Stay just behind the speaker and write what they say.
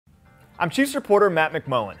I'm Chiefs reporter Matt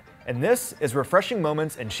McMullen, and this is Refreshing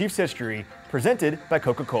Moments in Chiefs History, presented by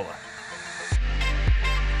Coca-Cola.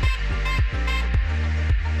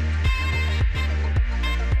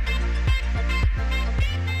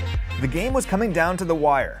 The game was coming down to the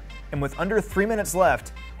wire, and with under 3 minutes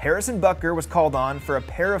left, Harrison Butker was called on for a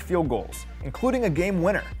pair of field goals, including a game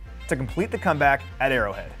winner, to complete the comeback at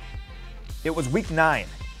Arrowhead. It was Week 9,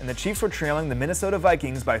 and the Chiefs were trailing the Minnesota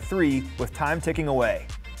Vikings by 3 with time ticking away.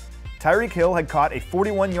 Tyreek Hill had caught a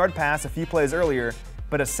 41-yard pass a few plays earlier,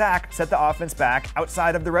 but a sack set the offense back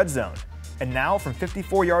outside of the red zone, and now from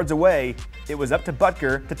 54 yards away, it was up to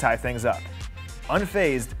Butker to tie things up.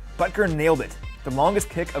 Unfazed, Butker nailed it, the longest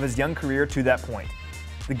kick of his young career to that point.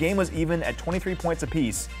 The game was even at 23 points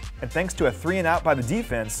apiece, and thanks to a 3-and-out by the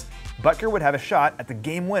defense, Butker would have a shot at the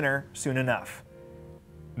game winner soon enough.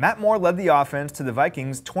 Matt Moore led the offense to the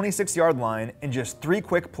Vikings' 26-yard line in just 3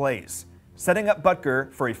 quick plays, setting up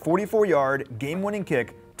Butker for a 44-yard game-winning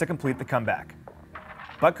kick to complete the comeback.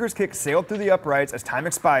 Butker's kick sailed through the uprights as time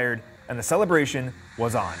expired, and the celebration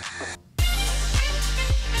was on.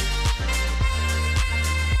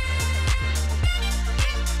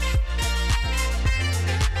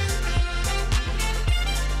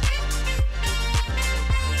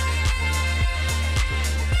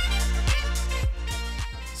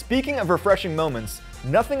 Speaking of refreshing moments,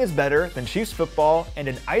 nothing is better than Chiefs football and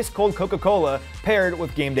an ice-cold Coca-Cola paired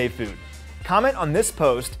with game day food. Comment on this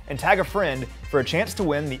post and tag a friend for a chance to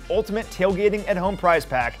win the ultimate tailgating at home prize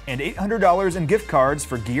pack and $800 in gift cards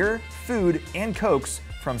for gear, food, and Cokes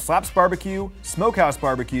from Slaps Barbecue, Smokehouse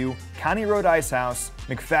Barbecue, County Road Ice House,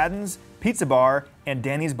 McFadden's, Pizza Bar, and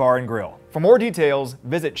Danny's Bar and Grill. For more details,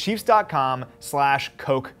 visit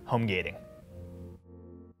chiefs.com/Coke homegating.